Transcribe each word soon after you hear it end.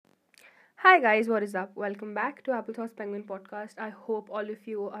Hi guys, what is up? Welcome back to Applesauce Penguin Podcast. I hope all of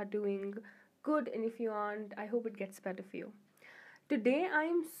you are doing good, and if you aren't, I hope it gets better for you. Today I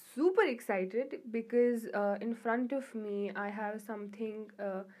am super excited because in front of me I have something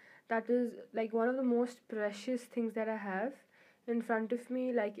that is like one of the most precious things that I have in front of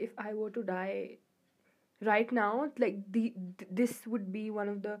me. Like if I were to die right now, like this would be one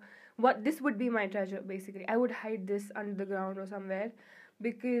of the what this would be my treasure. Basically, I would hide this under the ground or somewhere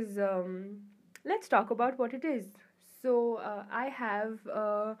because let's talk about what it is. So I have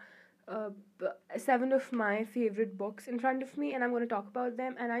seven of my favorite books in front of me, and I'm going to talk about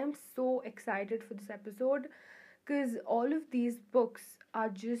them. And I am so excited for this episode because all of these books are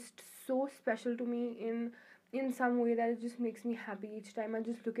just so special to me in some way that it just makes me happy each time I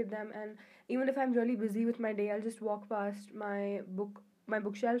just look at them. And even if I'm really busy with my day, I'll just walk past my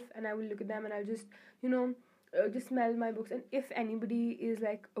bookshelf, and I will look at them, and I'll just you know just smell my books. And if anybody is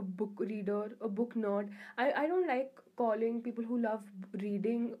like a book reader, a book nerd, I don't like calling people who love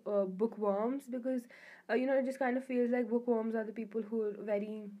reading bookworms, because it just kind of feels like bookworms are the people who are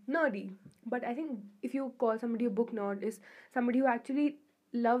very nerdy. But I think if you call somebody a book nerd, is somebody who actually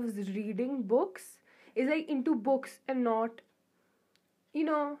loves reading books, is like into books and not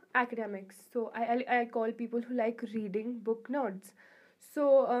academics. So I call people who like reading book nerds.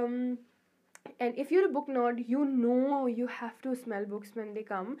 So and if you're a book nerd, you have to smell books when they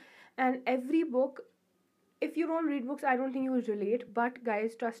come. And every book, if you don't read books, I don't think you will relate. But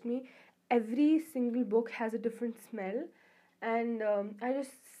guys, trust me, every single book has a different smell. And I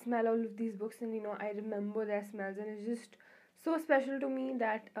just smell all of these books, and I remember their smells, and it's just so special to me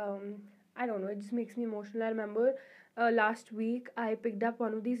that I don't know, it just makes me emotional. I remember last week I picked up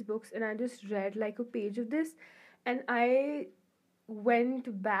one of these books, and I just read like a page of this, and I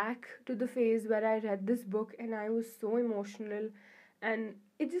went back to the phase where I read this book, and I was so emotional. And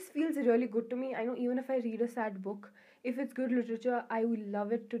it just feels really good to me. I know even if I read a sad book, if it's good literature, I will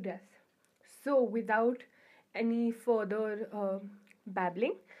love it to death. So, without any further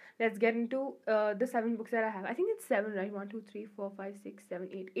babbling, let's get into the seven books that I have. I think it's seven, right? One, two, three, four, five, six, seven,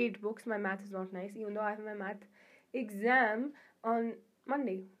 eight. Eight books. My math is not nice, even though I have my math exam on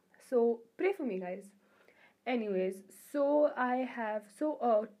Monday. So, pray for me, guys. Anyways, so I have two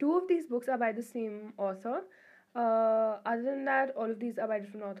of these books are by the same author. Other than that, all of these are by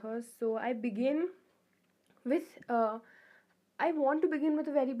different authors. So I begin with I want to begin with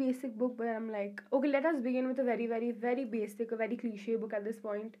a very basic book, but I'm like, okay, let us begin with a very, very, very basic, a very cliche book at this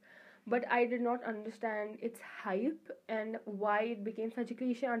point. But I did not understand its hype and why it became such a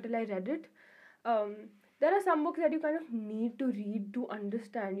cliche until I read it. um, there are some books that you kind of need to read to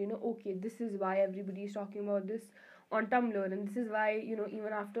understand, okay, this is why everybody is talking about this on Tumblr, and this is why,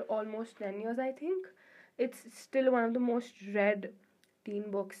 even after almost 10 years, I think it's still one of the most read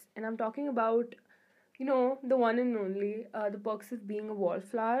teen books. And I'm talking about, the one and only, The Perks of Being a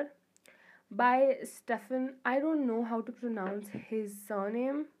Wallflower by Stephen. I don't know how to pronounce his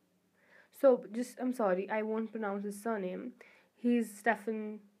surname. So just, I'm sorry, I won't pronounce his surname. He's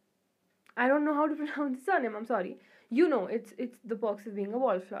Stephen. I don't know how to pronounce his surname. I'm sorry. It's The Perks of Being a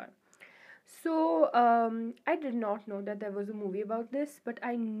Wallflower. So I did not know that there was a movie about this, but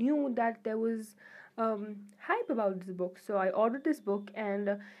I knew that there was hype about this book. So I ordered this book,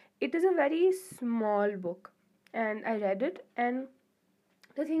 and it is a very small book, and I read it. And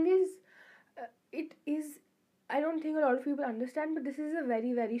the thing is, it is. I don't think a lot of people understand, but this is a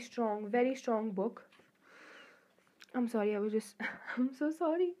very, very strong book. I'm sorry. I was just. I'm so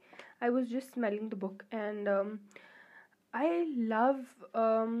sorry. I was just smelling the book, and I love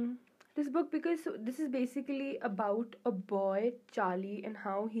this book because this is basically about a boy, Charlie, and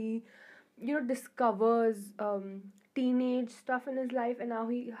how he, discovers teenage stuff in his life, and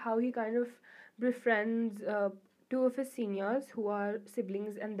how he kind of befriends two of his seniors who are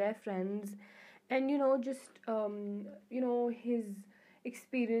siblings and their friends, and just his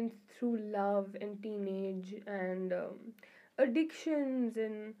experience through love and teenage and addictions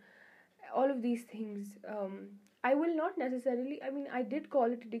and all of these things. I will not necessarily, I mean, I did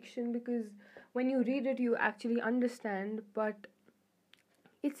call it addiction because when you read it you actually understand, but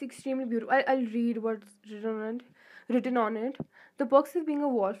it's extremely beautiful. I'll read what's written on it. The Perks of Being a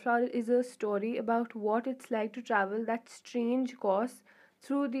Wallflower is a story about what it's like to travel that strange course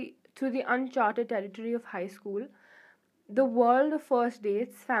through the uncharted territory of high school, the world of first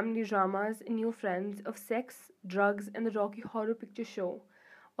dates, family dramas, new friends, of sex, drugs, and the Rocky Horror Picture Show,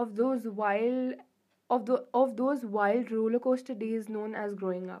 of those wild of those wild roller coaster days known as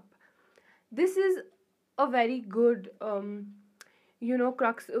growing up. This is a very good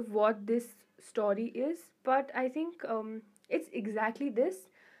crux of what this story is, but I think it's exactly this,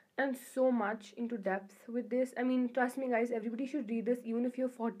 and so much into depth with this. I mean, trust me, guys, everybody should read this. Even if you're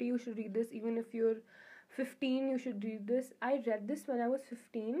 40, you should read this. Even if you're 15, you should read this. I read this when I was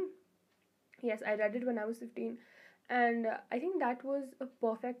 15. Yes, I read it when I was 15. And I think that was a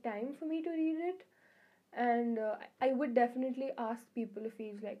perfect time for me to read it. And I would definitely ask people if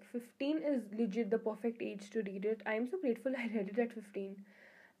age like 15 is legit the perfect age to read it. I am so grateful I read it at 15.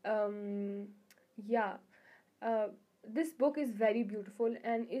 Um, yeah. Uh, this book is very beautiful,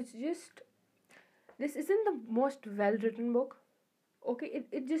 and it's just, this isn't the most well written book. Okay,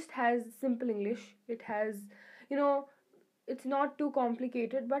 it just has simple English. It has, you know, it's not too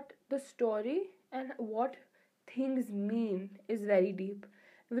complicated, but the story and what things mean is very deep,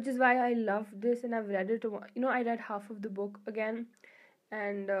 which is why I love this. And I've read it, I read half of the book again.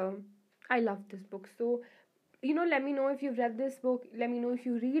 And I love this book. So, let me know if you've read this book, let me know if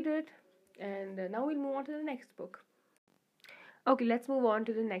you read it. And now we'll move on to the next book. Okay, let's move on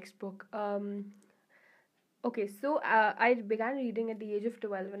to the next book. Okay, so I began reading at the age of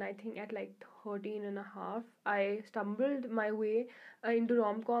 12, and I think at like 13 and a half, I stumbled my way into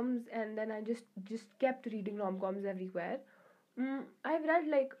rom-coms, and then I just kept reading rom-coms everywhere. I've read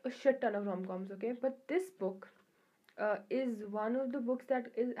like a shit ton of rom-coms, okay? But this book is one of the books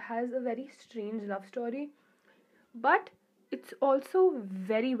that has a very strange love story, but it's also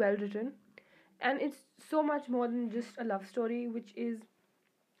very well written, and it's so much more than just a love story, which is,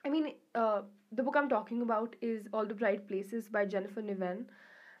 I mean, the book I'm talking about is All the Bright Places by Jennifer Niven.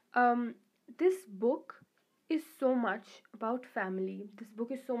 Um, this book is so much about family. This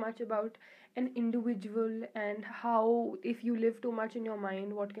book is so much about an individual, and how, if you live too much in your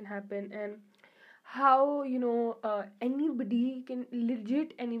mind, what can happen, and how, anybody can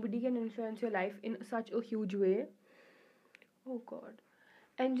influence your life in such a huge way. Oh God.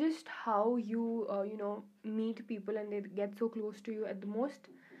 And just how you, meet people and they get so close to you at the most,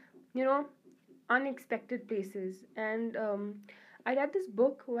 you know, unexpected places. And I read this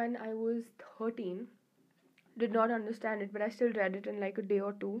book when I was 13. Did not understand it, but I still read it in like a day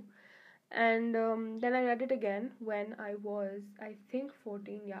or two. And then I read it again when I was, I think,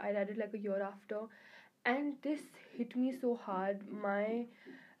 14. Yeah, I read it like a year after. And this hit me so hard. I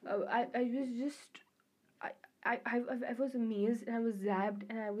was just, I, I was amazed, and I was zapped,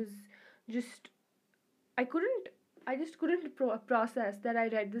 and I was just, I couldn't, I just couldn't process that I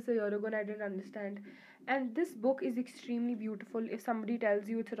read this a year ago and I didn't understand. And this book is extremely beautiful. If somebody tells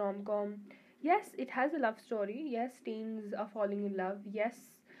you it's a rom com, yes, it has a love story. Yes, teens are falling in love. Yes,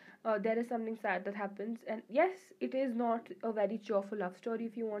 there is something sad that happens. And yes, it is not a very cheerful love story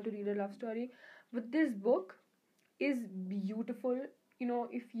if you want to read a love story. But this book is beautiful.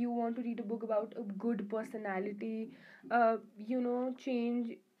 If you want to read a book about a good personality,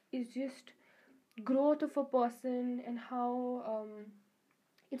 change is just growth of a person, and how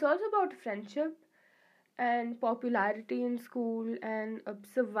it's also about friendship and popularity in school, and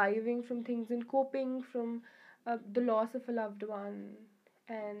surviving from things, and coping from the loss of a loved one.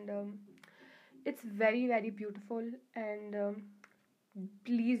 And it's very, very beautiful. And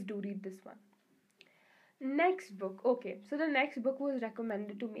please do read this one. Next book. Okay, so the next book was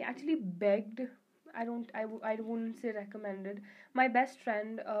recommended to me, actually begged. I wouldn't say recommended. My best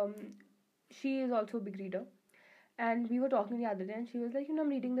friend, she is also a big reader, and we were talking the other day, and she was like, I'm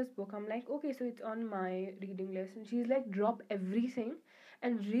reading this book. I'm like, okay, so it's on my reading list. And she's like, drop everything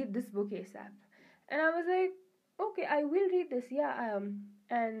and read this book ASAP. And I was like, okay, I will read this. Yeah.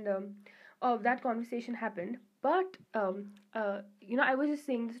 And that conversation happened. But I was just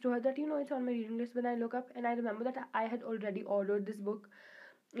saying this to her, that it's on my reading list. When I look up, and I remember that I had already ordered this book,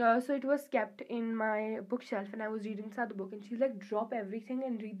 so it was kept in my bookshelf, and I was reading this other book, and she's like, drop everything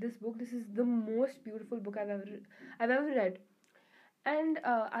and read this book. This is the most beautiful book I've ever read. And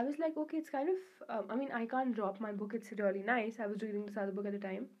I was like, okay, it's kind of, I can't drop my book. It's really nice. I was reading this other book at the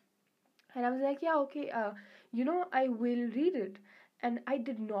time, and I was like, yeah, okay, I will read it. And I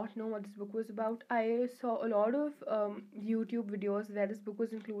did not know what this book was about. I saw a lot of YouTube videos where this book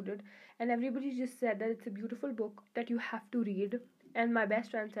was included, and everybody just said that it's a beautiful book that you have to read. And my best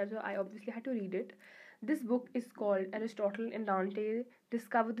friend said so. I obviously had to read it. This book is called Aristotle and Dante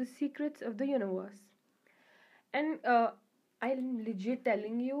Discover the Secrets of the Universe. And I'm legit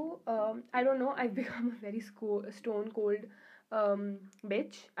telling you, I don't know, I've become a very stone cold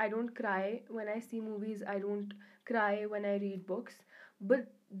bitch. I don't cry when I see movies, I don't cry when I read books.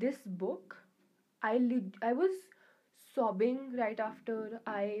 But this book, I was sobbing right after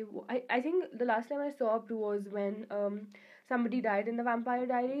I think the last time I sobbed was when somebody died in the Vampire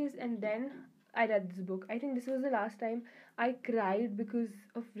Diaries, and then I read this book. I think this was the last time I cried because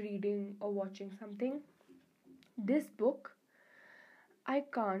of reading or watching something. This book, I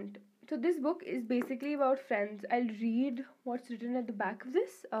can't. So this book is basically about friends. I'll read what's written at the back of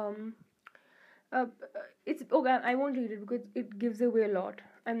this. Uh, it's okay. I won't read it because it gives away a lot.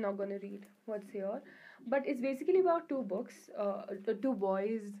 I'm not gonna read what's here, but it's basically about two books. Two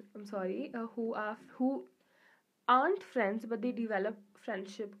boys. I'm sorry. Who aren't friends, but they develop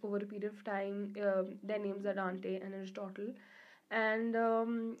friendship over a period of time. Their names are Dante and Aristotle, and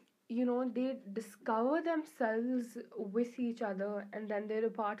they discover themselves with each other, and then they're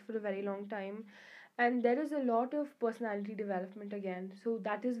apart for a very long time, and there is a lot of personality development again. So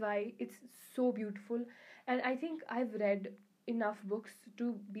that is why it's so beautiful, and I think I've read enough books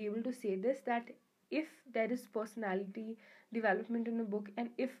to be able to say this, that if there is personality development in a book, and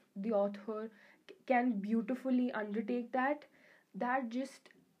if the author can beautifully undertake that, that just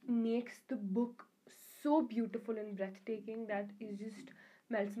makes the book so beautiful and breathtaking that it just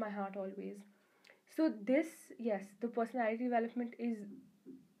melts my heart always. So this, yes, the personality development is,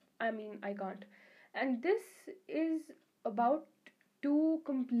 I mean, I can't. And this is about two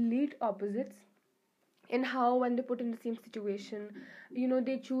complete opposites in how, when they put in the same situation,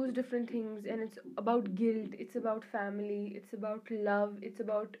 they choose different things, and it's about guilt, it's about family, it's about love, it's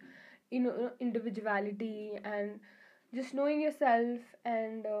about individuality, and just knowing yourself,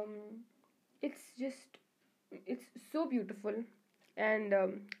 and it's just, it's so beautiful. And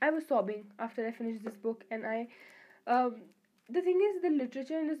I was sobbing after I finished this book, and I um, the thing is, the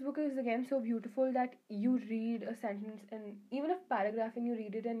literature in this book is again so beautiful that you read a sentence and even a paragraph, and you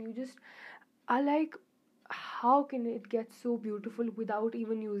read it and you just are like, how can it get so beautiful without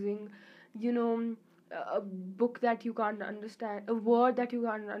even using, you know, a book that you can't understand, a word that you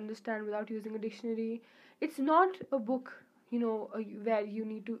can't understand without using a dictionary. It's not a book, where you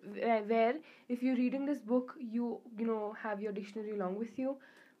need to, where if you're reading this book, you have your dictionary along with you.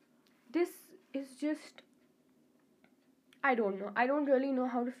 This is just, I don't know. I don't really know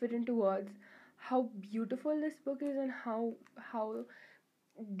how to fit into words how beautiful this book is, and how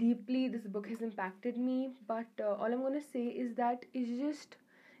deeply this book has impacted me. But all I'm gonna say is that it just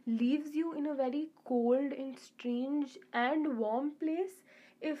leaves you in a very cold and strange and warm place.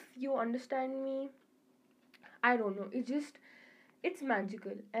 If you understand me, I don't know. It's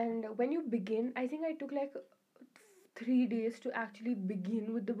magical. And when you begin, I think I took like 3 days to actually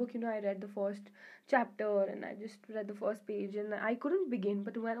begin with the book. I read the first chapter and I just read the first page and I couldn't begin.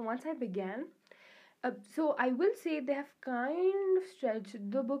 But once I began, so I will say they have kind of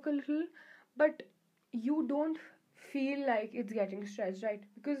stretched the book a little, but you don't feel like it's getting stretched, right?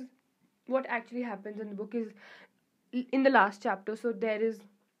 Because what actually happens in the book is in the last chapter, so there is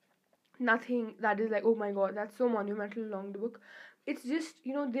nothing that is like, oh my god, that's so monumental along the book. It's just,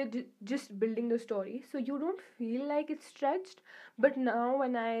 they're just building the story, so you don't feel like it's stretched. But now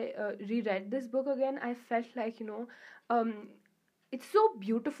when I reread this book again, I felt like, um it's so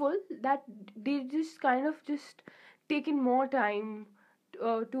beautiful that they just kind of just taken more time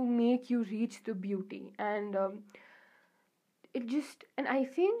to make you reach the beauty. And it just, and I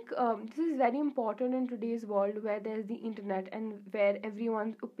think this is very important in today's world where there's the internet and where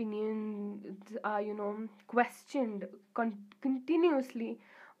everyone's opinions are, questioned continuously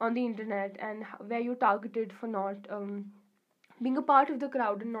on the internet, and where you're targeted for not being a part of the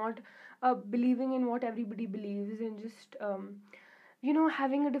crowd, and not believing in what everybody believes, and just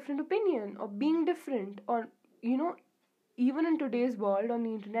having a different opinion or being different, or you know even in today's world on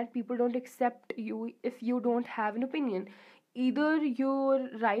the internet, people don't accept you if you don't have an opinion. Either you're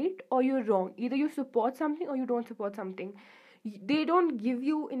right or you're wrong, either you support something or you don't support something. They don't give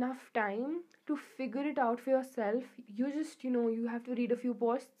you enough time to figure it out for yourself. You just, you have to read a few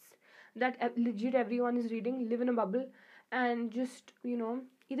posts that legit everyone is reading, live in a bubble, and just,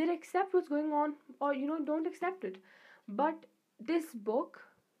 either accept what's going on, or don't accept it. But this book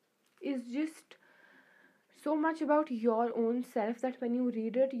is just so much about your own self that when you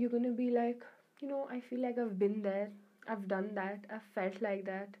read it, you're gonna be like, I feel like I've been there, I've done that, I've felt like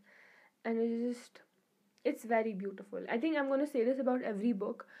that. And it's very beautiful. I think I'm gonna say this about every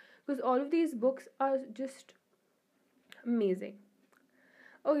book, because all of these books are just amazing.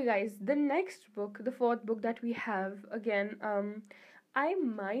 Okay, guys, the next book, the fourth book that we have, again, I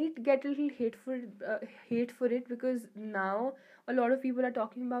might get a little hate for it, because now a lot of people are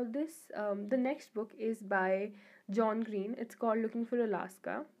talking about this. The next book is by John Green. It's called Looking for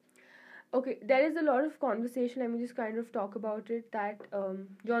Alaska. Okay, there is a lot of conversation. Let me just kind of talk about it. That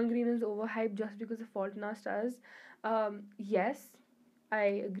John Green is overhyped just because of Fault in Our Stars. Yes, I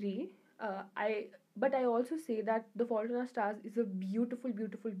agree. I But I also say that The Fault in Our Stars is a beautiful,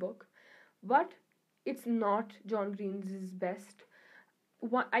 beautiful book, but it's not John Green's best.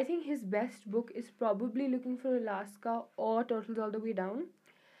 I think his best book is probably Looking for Alaska or Turtles All the Way Down.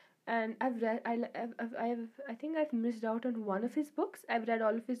 And I've read, I think I've missed out on one of his books. I've read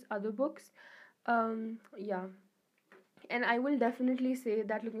all of his other books. Yeah, and I will definitely say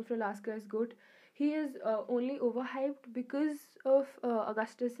that Looking for Alaska is good. He is only overhyped because of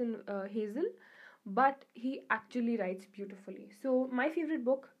Augustus and Hazel, but he actually writes beautifully. So my favorite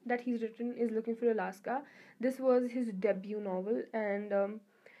book that he's written is Looking for Alaska. This was his debut novel, and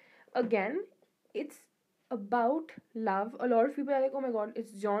again, it's about love. A lot of people are like, "Oh my God,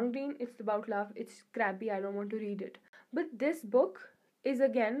 it's John Green. It's about love. It's crappy. I don't want to read it." But this book is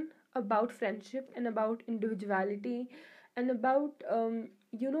again about friendship and about individuality and about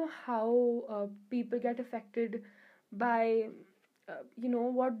how people get affected by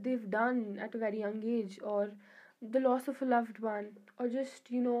what they've done at a very young age, or the loss of a loved one, or just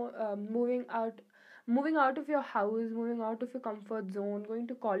moving out of your house, moving out of your comfort zone, going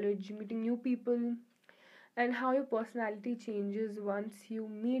to college, meeting new people, and how your personality changes once you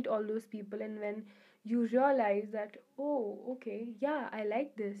meet all those people, and when you realize that, oh, okay, yeah, I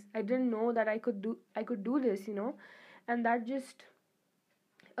like this. I didn't know that I could do this, and that just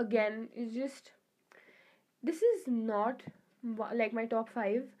again is just, this is not like my top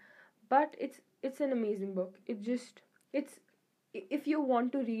 5, but it's an amazing book. It's if you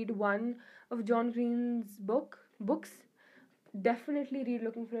want to read one of John Green's books, definitely read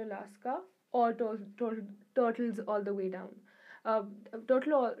Looking for Alaska or Turtles All the Way Down. Uh,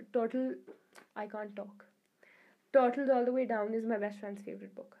 Turtle, I can't talk. Turtles All the Way Down is my best friend's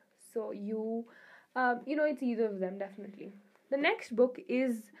favorite book. So it's either of them definitely. The next book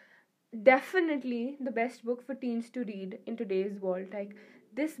is definitely the best book for teens to read in today's world. Like,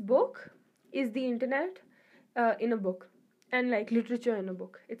 this book is the internet in a book, and like literature in a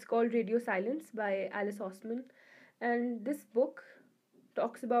book. It's called Radio Silence by Alice Osman, and this book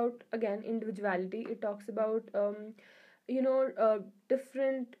talks about, again, individuality. It talks about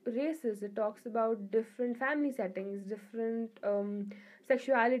different races. It talks about different family settings, different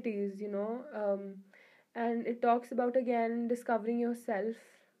sexualities, and it talks about, again, discovering yourself,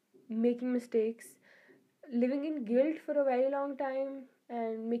 making mistakes, living in guilt for a very long time,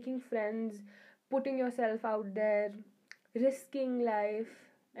 and making friends, putting yourself out there, risking life,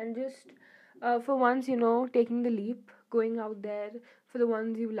 and just for once, taking the leap, going out there for the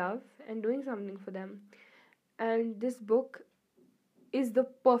ones you love and doing something for them. And this book is the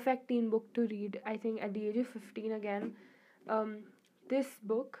perfect teen book to read, I think, at the age of 15 again. Um, this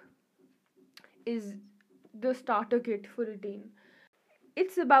book is the starter kit for a teen.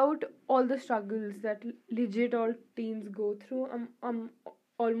 It's about all the struggles that legit all teens go through. I'm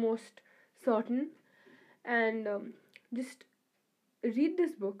almost certain. And just read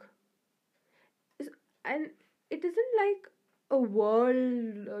this book. And it isn't like a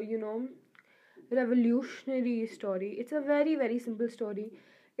world, revolutionary story. It's a very, very simple story.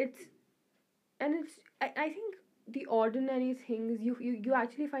 It's and it's I think the ordinary things, you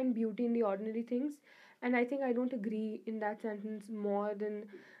actually find beauty in the ordinary things. And I think I don't agree in that sentence more than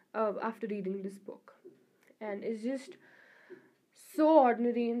after reading this book. And it's just so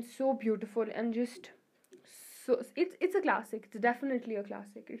ordinary and so beautiful, and just so it's a classic. It's definitely a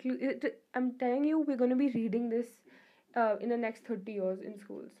classic. I'm telling you, we're going to be reading this in the next 30 years in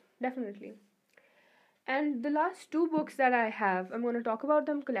schools, definitely. And the last two books that I have, I'm going to talk about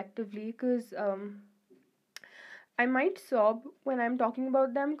them collectively, because I might sob when I'm talking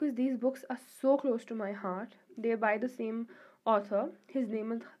about them, because these books are so close to my heart. They're by the same author. His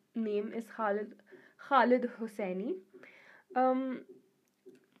name is Khalid Hosseini. Um,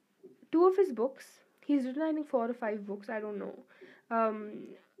 Two of his books, he's written, I think, 4 or 5 books. I don't know. Um,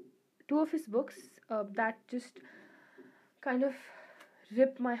 Two of his books that just kind of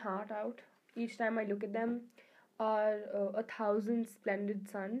rip my heart out each time I look at them are A Thousand Splendid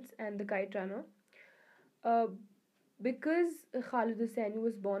Suns and The Kite Runner. Uh, because Khalid Hosseini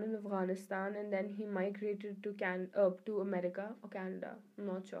was born in Afghanistan and then he migrated to America or Canada, I'm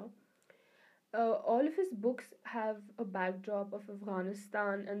not sure. All of his books have a backdrop of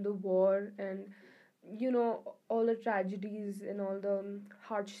Afghanistan and the war, and all the tragedies and all the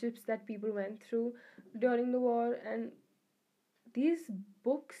hardships that people went through during the war. And these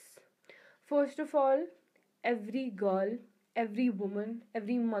books, first of all, every girl, every woman,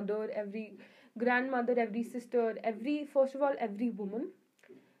 every mother, every grandmother, every sister, first of all, every woman,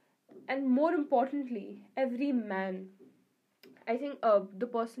 and more importantly, every man. I think the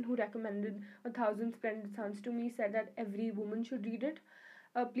person who recommended A Thousand Splendid Suns to me said that every woman should read it.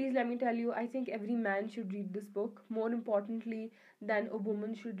 Please let me tell you, I think every man should read this book. More importantly than a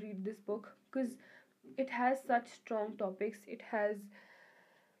woman should read this book, because it has such strong topics. It has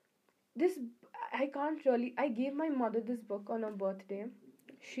this I can't really. I gave my mother this book on her birthday.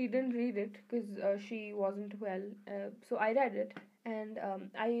 She didn't read it because she wasn't well. So I read it, and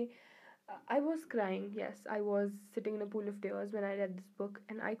I was crying. Yes, I was sitting in a pool of tears when I read this book,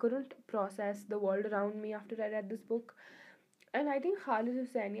 and I couldn't process the world around me after I read this book. And I think Khalid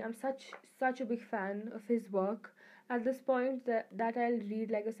Hosseini, I'm such a big fan of his work. At this point, that I'll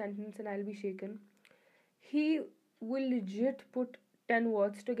read like a sentence and I'll be shaken. He will legit put 10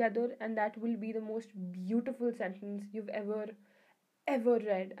 words together, and that will be the most beautiful sentence you've ever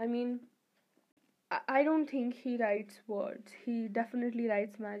read. I mean, I don't think he writes words. He definitely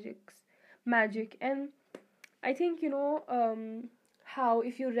writes magic. And I think, how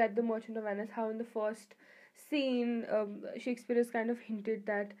if you read The Merchant of Venice, how in the first scene, Shakespeare has kind of hinted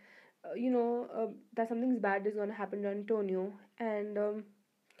that, that something's bad is going to happen to Antonio. And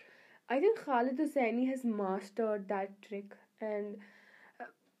I think Khalid Hosseini has mastered that trick. And,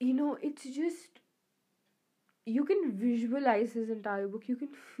 it's just, you can visualize his entire book, you can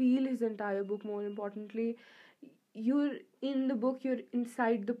feel his entire book. More importantly, you're in the book, you're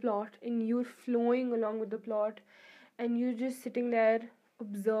inside the plot, and you're flowing along with the plot, and you're just sitting there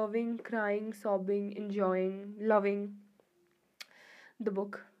observing, crying, sobbing, enjoying, loving the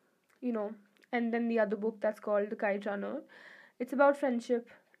book, you know. And then the other book that's called The Kite Runner, it's about friendship,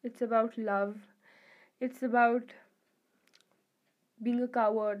 it's about love, it's about being a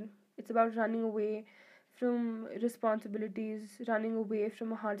coward, it's about running away from responsibilities, running away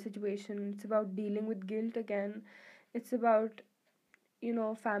from a hard situation, it's about dealing with guilt again, it's about,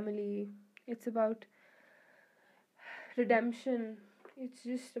 family, it's about redemption, it's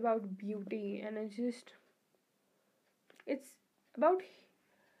just about beauty, and it's about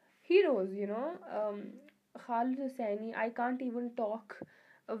heroes, Khalid Hosseini, I can't even talk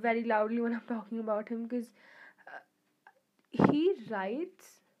very loudly when I'm talking about him because he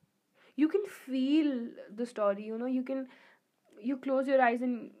writes, you can feel the story, you close your eyes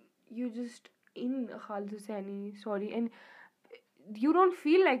and you just in Khalid Hosseini story, and you don't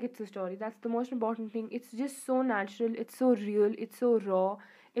feel like it's a story. That's the most important thing. It's just so natural, it's so real, it's so raw,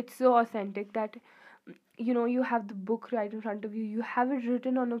 it's so authentic that you have the book right in front of you, you have it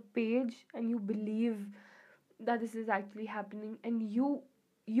written on a page, and you believe that this is actually happening, and you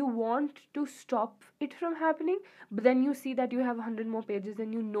want to stop it from happening, but then you see that you have 100 more pages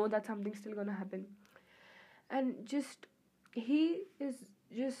and you know that something's still gonna happen. And just he is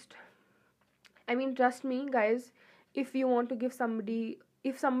just, I mean, trust me, guys, if you want to give somebody,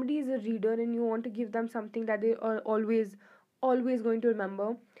 if somebody is a reader and you want to give them something that they are always going to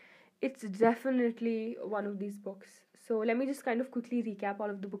remember, it's definitely one of these books. So let me just kind of quickly recap all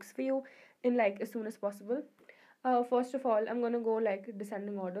of the books for you in like as soon as possible. First of all, I'm gonna go like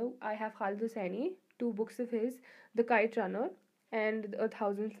descending order. I have Khalid Hosseini, two books of his, The Kite Runner and A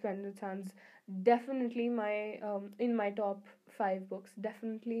Thousand Splendid Suns. Definitely my in my top five books.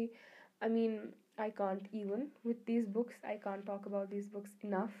 Definitely, I mean, I can't even with these books. I can't talk about these books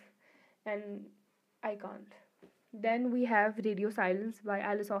enough, and I can't. Then we have Radio Silence by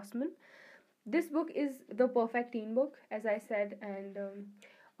Alice Osman. This book is the perfect teen book, as I said, and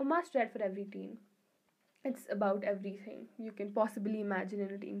a must read for every teen. It's about everything you can possibly imagine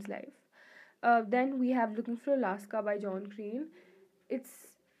in a teen's life. Then we have Looking for Alaska by John Green. It's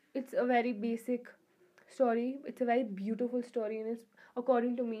it's a very basic story. It's a very beautiful story, and it's,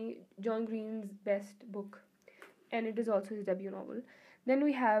 according to me, John Green's best book, and it is also his debut novel. Then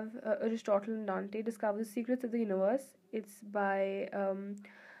we have Aristotle and Dante Discover the Secrets of the Universe. It's by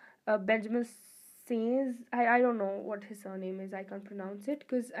Benjamin Says. I don't know what his surname is. I can't pronounce it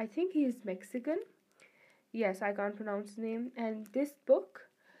because I think he is Mexican. Yes, I can't pronounce his name. And this book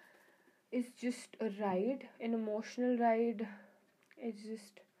is just a ride, an emotional ride. It's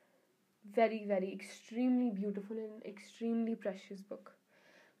just very, very extremely beautiful and extremely precious book.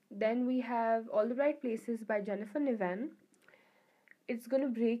 Then we have All the Right Places by Jennifer Niven. It's gonna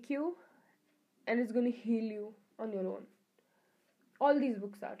break you and it's gonna heal you on your own. All these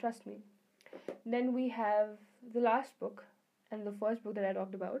books are, trust me. Then we have the last book and the first book that I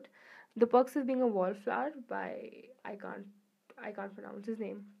talked about, The Perks of Being a Wallflower by I can't pronounce his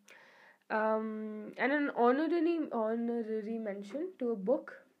name. And an honorary mention to a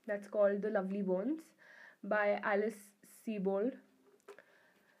book that's called The Lovely Bones by Alice Sebold.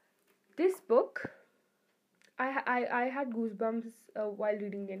 This book, I had goosebumps while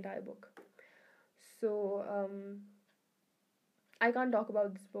reading the entire book. So I can't talk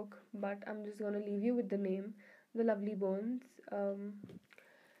about this book, but I'm just gonna leave you with the name, The Lovely Bones.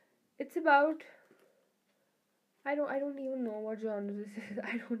 It's about, I don't even know what genre this is.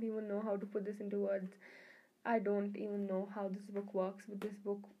 I don't even know how to put this into words. I don't even know how this book works, but this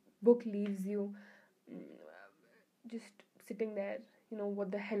book book leaves you mm, just sitting there, you know,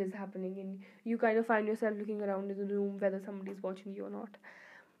 what the hell is happening, and you kind of find yourself looking around in the room whether somebody's watching you or not.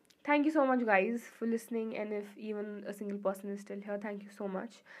 Thank you so much, guys, for listening. And if even a single person is still here, thank you so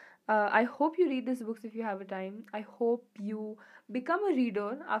much. I hope you read these books if you have a time. I hope you become a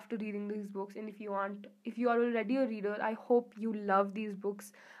reader after reading these books. And if you are already a reader, I hope you love these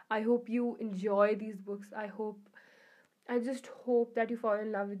books. I hope you enjoy these books. I just hope that you fall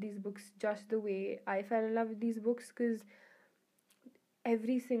in love with these books just the way I fell in love with these books, because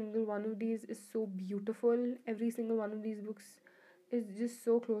every single one of these is so beautiful. Every single one of these books is just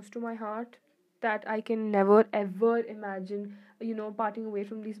so close to my heart that I can never ever imagine, you know, parting away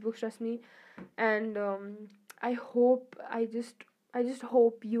from these books, trust me. And I hope I just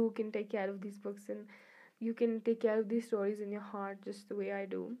hope you can take care of these books, and you can take care of these stories in your heart just the way I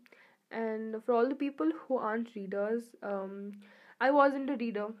do. And for all the people who aren't readers, I wasn't a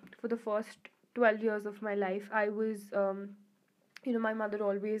reader for the first 12 years of my life. I was you know, my mother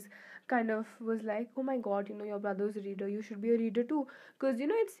always kind of was like, oh my god, you know, your brother's a reader, you should be a reader too, because you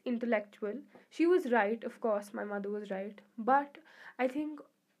know it's intellectual. She was right, of course, my mother was right, but I think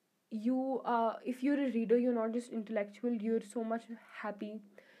if you're a reader, you're not just intellectual, you're so much happy.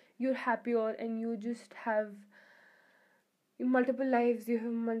 You're happier, and you just have multiple lives, you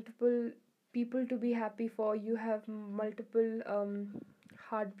have multiple people to be happy for, you have multiple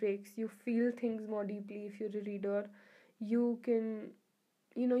heartbreaks, you feel things more deeply if you're a reader. You can,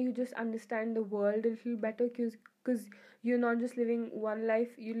 you know, you just understand the world a little better, because you're not just living one life,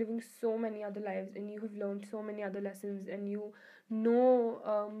 you're living so many other lives, and you have learned so many other lessons, and you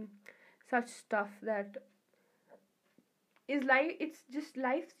know such stuff that is life, it's just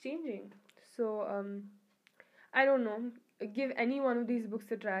life changing. So I don't know, give any one of these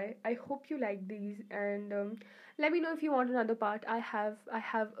books a try. I hope you like these, and let me know if you want another part. I have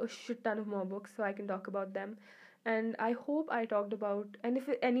a shit ton of more books, so I can talk about them. And I hope I talked about, and if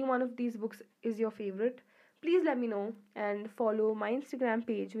any one of these books is your favorite, please let me know, and follow my Instagram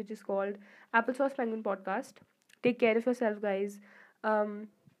page, which is called Applesauce Penguin Podcast. Take care of yourself, guys. Um,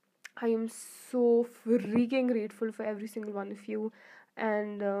 I am so freaking grateful for every single one of you.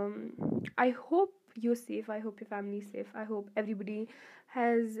 And I hope you're safe. I hope your family is safe. I hope everybody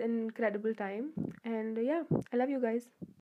has an incredible time. And yeah, I love you guys.